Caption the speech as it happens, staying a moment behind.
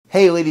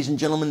Hey ladies and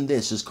gentlemen,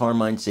 this is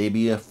Carmine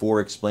Sabia for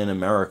Explain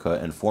America,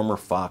 and former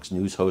Fox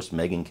News host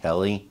Megyn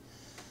Kelly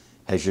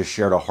has just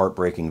shared a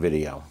heartbreaking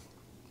video.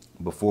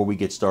 Before we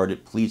get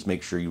started, please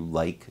make sure you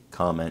like,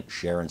 comment,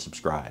 share, and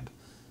subscribe.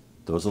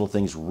 Those little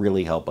things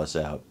really help us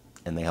out,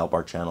 and they help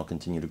our channel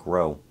continue to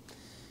grow.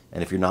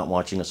 And if you're not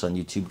watching us on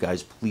YouTube,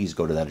 guys, please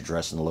go to that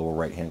address in the lower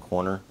right-hand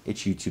corner.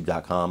 It's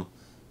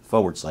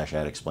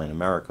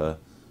youtube.com/@explainamerica.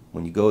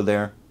 When you go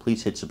there,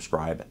 please hit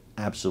subscribe,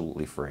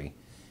 absolutely free.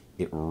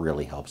 It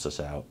really helps us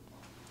out.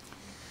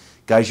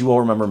 Guys, you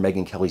all remember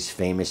Megyn Kelly's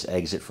famous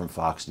exit from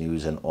Fox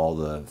News and all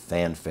the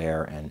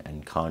fanfare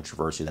and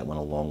controversy that went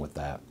along with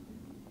that.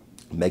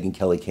 Megyn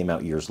Kelly came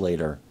out years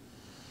later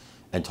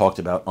and talked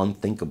about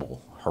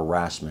unthinkable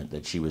harassment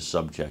that she was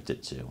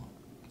subjected to.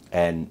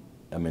 And,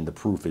 I mean, the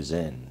proof is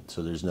in,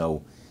 so there's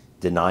no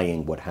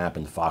denying what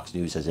happened. Fox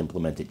News has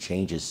implemented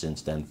changes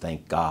since then,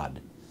 thank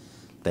God.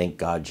 Thank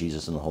God,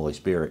 Jesus and the Holy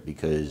Spirit,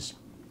 because,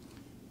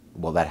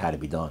 well, that had to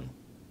be done.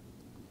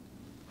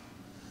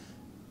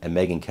 And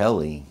Megyn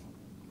Kelly,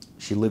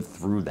 she lived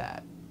through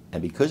that.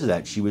 And because of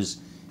that, she was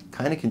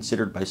kind of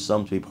considered by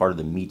some to be part of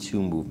the Me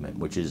Too movement,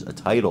 which is a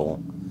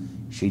title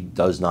she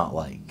does not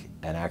like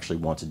and actually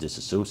wants to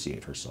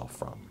disassociate herself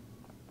from.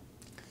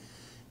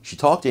 She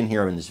talked in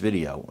here in this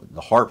video, the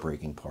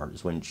heartbreaking part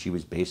is when she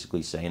was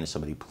basically saying to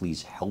somebody,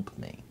 please help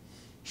me.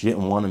 She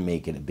didn't want to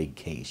make it a big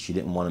case. She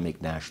didn't want to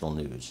make national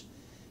news.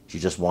 She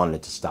just wanted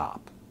it to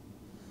stop.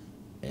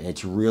 And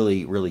it's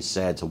really, really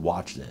sad to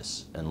watch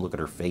this and look at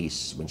her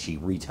face when she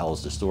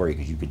retells the story,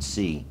 because you could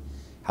see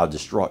how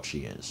distraught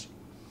she is.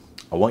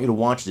 I want you to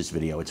watch this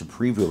video. It's a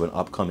preview of an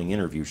upcoming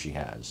interview she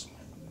has.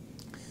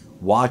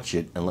 Watch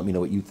it and let me know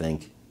what you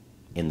think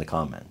in the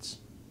comments.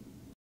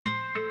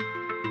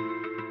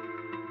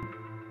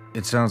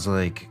 It sounds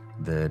like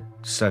the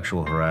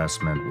sexual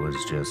harassment was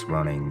just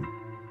running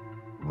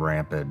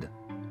rampant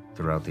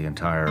throughout the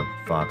entire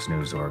Fox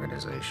News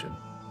organization.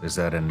 Is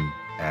that an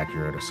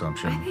accurate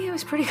assumption? I think it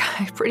was pretty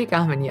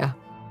common, yeah.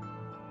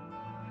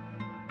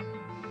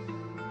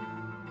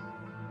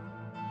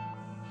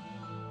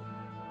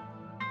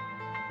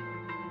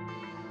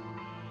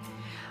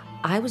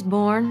 I was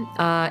born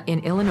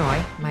in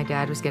Illinois. My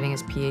dad was getting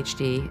his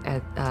PhD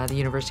at the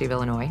University of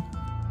Illinois.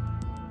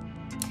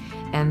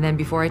 And then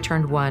before I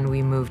turned 1,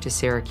 we moved to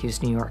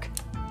Syracuse, New York.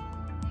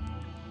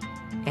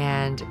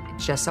 And it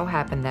just so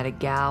happened that a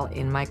gal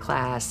in my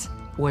class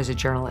was a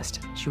journalist.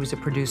 She was a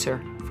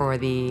producer for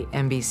the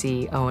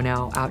NBC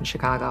O&O out in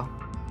Chicago.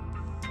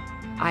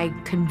 I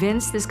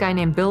convinced this guy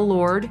named Bill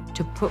Lord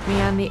to put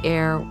me on the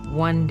air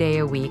 1 day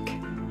a week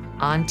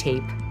on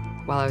tape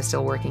while I was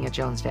still working at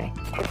Jones Day.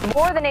 If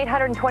more than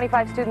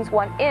 825 students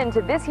want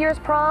into this year's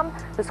prom,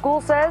 the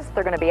school says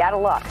they're going to be out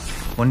of luck.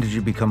 When did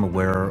you become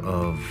aware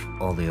of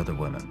all the other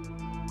women?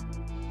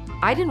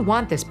 I didn't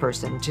want this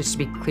person, just to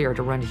be clear,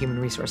 to run human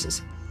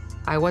resources.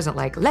 I wasn't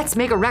like, let's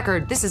make a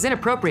record, this is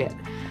inappropriate.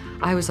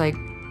 I was like,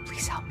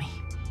 please help me.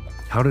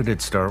 How did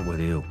it start with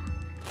you?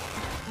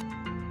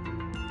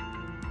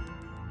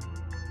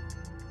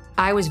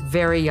 I was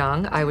very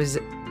young. I was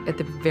at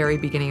the very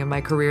beginning of my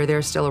career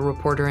there, still a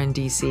reporter in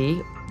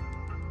DC.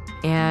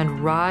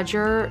 And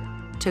Roger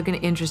took an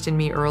interest in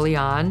me early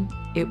on.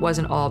 It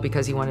wasn't all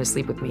because he wanted to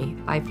sleep with me.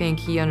 I think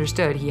he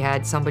understood he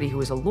had somebody who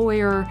was a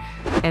lawyer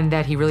and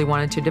that he really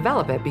wanted to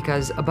develop it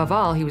because, above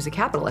all, he was a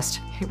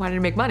capitalist. He wanted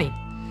to make money.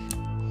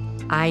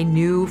 I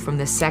knew from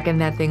the second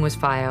that thing was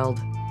filed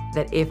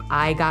that if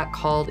I got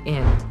called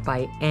in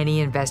by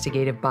any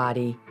investigative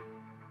body,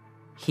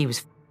 he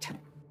was f***ed.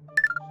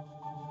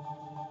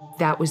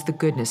 That was the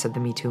goodness of the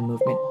Me Too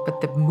movement.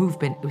 But the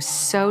movement was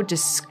so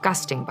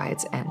disgusting by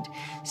its end,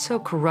 so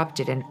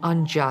corrupted and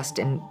unjust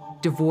and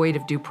devoid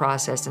of due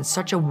process, and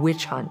such a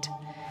witch hunt.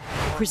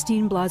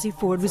 Christine Blasey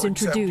Ford was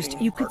introduced.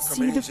 You could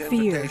see the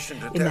fear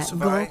in that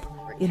gulp,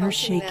 in her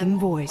shaking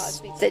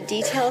voice. The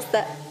details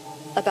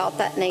about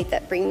that night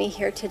that bring me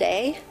here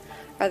today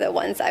are the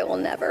ones I will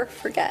never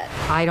forget.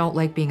 I don't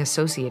like being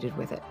associated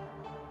with it.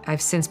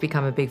 I've since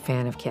become a big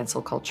fan of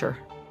cancel culture.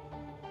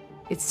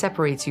 It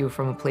separates you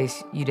from a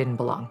place you didn't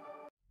belong.